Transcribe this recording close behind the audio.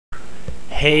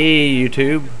Hey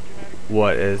YouTube,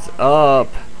 what is up?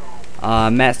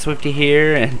 askswifty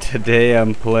here, and today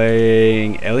I'm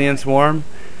playing Alien Swarm,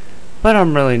 but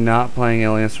I'm really not playing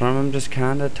Alien Swarm. I'm just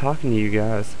kinda talking to you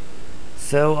guys.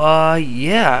 So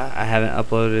yeah, I haven't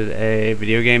uploaded a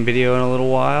video game video in a little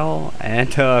while,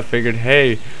 and I figured,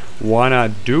 hey, why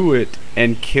not do it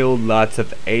and kill lots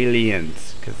of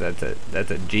aliens? Cause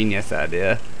that's a genius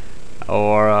idea.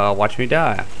 Or watch me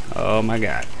die. Oh my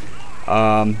god.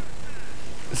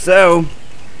 So,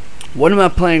 what am I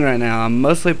playing right now? I'm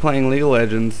mostly playing League of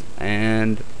Legends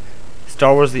and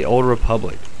Star Wars The Old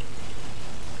Republic.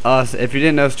 So if you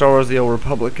didn't know, Star Wars The Old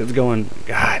Republic is going...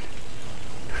 God.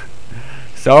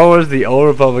 Star Wars The Old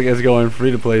Republic is going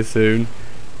free to play soon.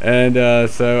 And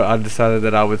so I decided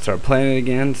that I would start playing it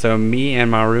again. So me and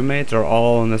my roommates are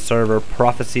all on the server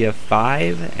Prophecy of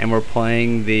 5, and we're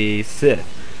playing the Sith.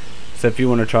 So if you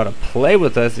want to try to play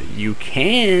with us, you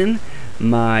can.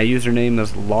 My username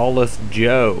is Lawless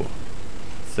Joe.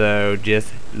 So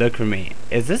just look for me.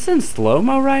 Is this in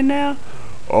slow-mo right now?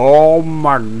 Oh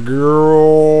my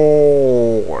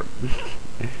god.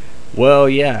 Well,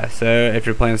 yeah, so if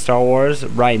you're playing Star Wars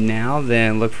right now,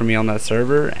 then look for me on that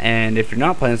server. And if you're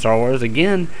not playing Star Wars,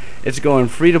 again, it's going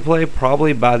free to play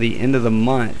probably by the end of the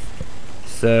month.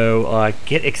 So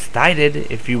get excited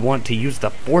if you want to use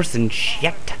the Force and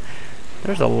shit.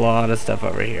 There's a lot of stuff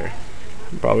over here.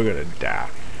 I'm probably gonna die.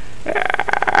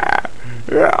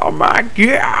 Oh my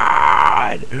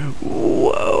god!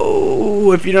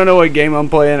 Whoa! If you don't know what game I'm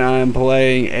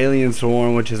playing Alien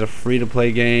Swarm, which is a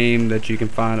free-to-play game that you can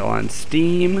find on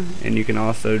Steam, and you can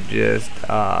also just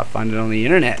find it on the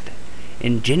internet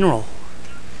in general.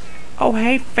 Oh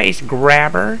hey, face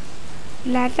grabber!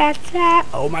 La la la!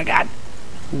 Oh my god!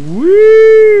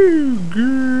 Woo!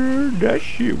 Girl, that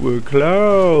shit was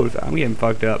close. I'm getting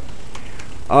fucked up.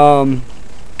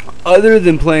 Other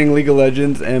than playing League of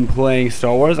Legends and playing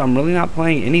Star Wars, I'm really not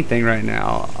playing anything right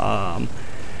now.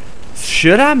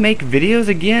 Should I make videos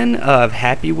again of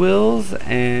Happy Wheels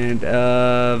and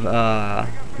of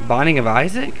Binding of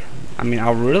Isaac? I mean,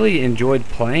 I really enjoyed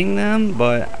playing them,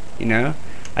 but you know,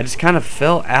 I just kind of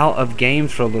fell out of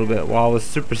games for a little bit while I was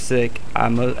super sick.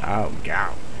 Oh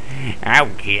god. Ow,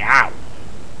 ow.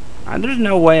 There's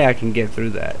no way I can get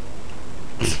through that.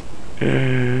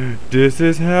 This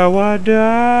is how I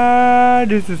die.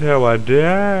 This is how I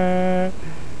die.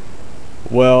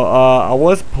 Well, I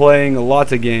was playing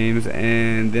lots of games,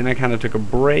 and then I kind of took a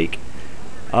break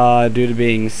due to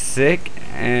being sick,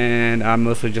 and I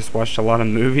mostly just watched a lot of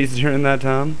movies during that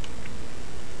time.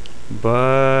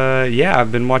 But yeah,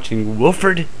 I've been watching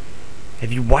Wilford.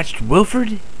 Have you watched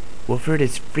Wilford? Wilford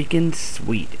is freaking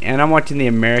sweet, and I'm watching the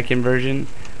American version.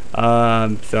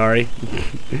 Sorry.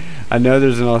 I know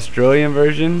there's an Australian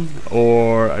version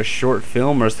or a short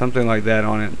film or something like that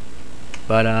on it,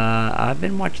 but I've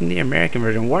been watching the American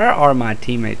version. Where are my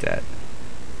teammates at?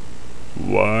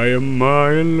 Why am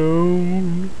I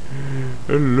alone?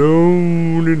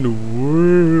 Alone in the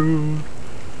world.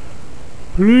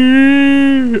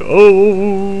 Please.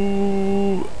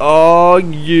 Oh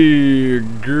yeah,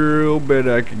 girl, bet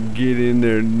I can get in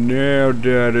there now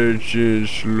that it's in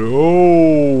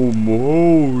slow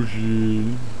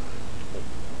motion.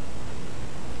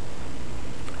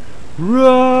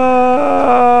 Right.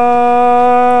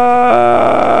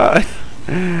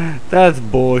 That's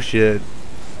bullshit.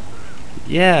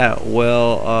 Yeah,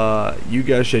 well, you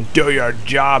guys should do your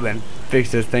job and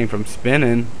fix this thing from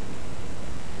spinning.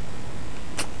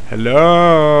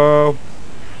 Hello?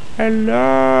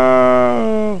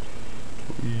 Hello?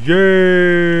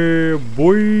 Yeah,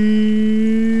 boy.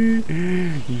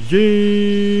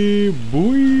 Yeah,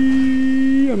 boy.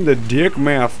 I'm the dick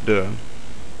master.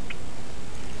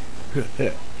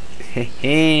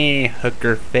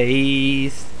 Hooker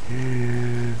face.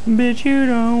 Bitch, you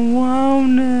don't want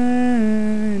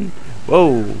none.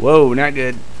 Whoa, whoa, not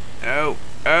good. Oh,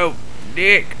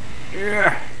 dick.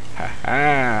 Yeah. Ha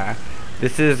ha.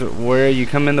 This is where you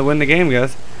come in to win the game,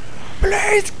 guys.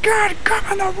 Please, God,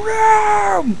 come in the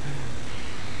room!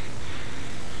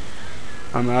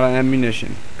 I'm out of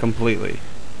ammunition. Completely.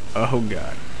 Oh,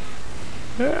 God.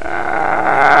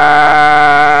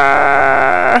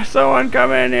 Someone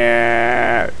come in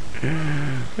here!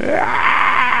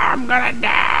 I'm gonna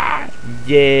die!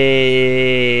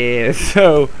 Yeah!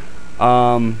 So,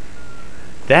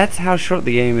 that's how short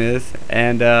the game is.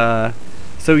 And,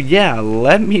 so yeah,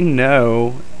 let me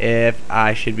know if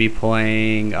I should be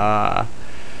playing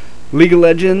League of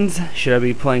Legends. Should I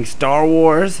be playing Star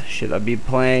Wars? Should I be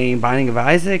playing Binding of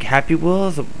Isaac? Happy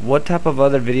Wheels? What type of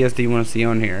other videos do you want to see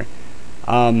on here?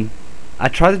 I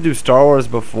tried to do Star Wars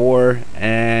before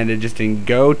and it just didn't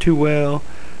go too well.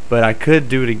 But I could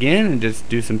do it again and just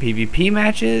do some PvP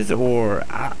matches, or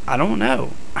I don't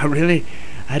know.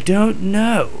 I don't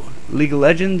know. League of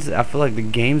Legends, I feel like the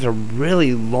games are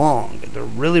really long. They're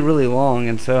really long,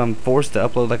 and so I'm forced to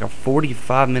upload like a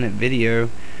 45-minute video.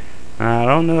 I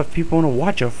don't know if people want to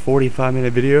watch a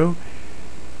 45-minute video.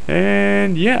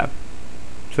 And yeah.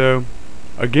 So,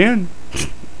 again,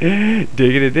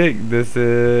 diggity dig. This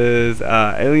is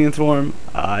Alien Swarm.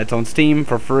 It's on Steam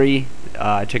for free.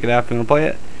 Check it out if you want to play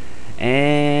it.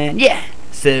 And yeah.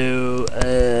 So,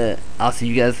 I'll see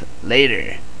you guys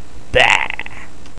later. Bye.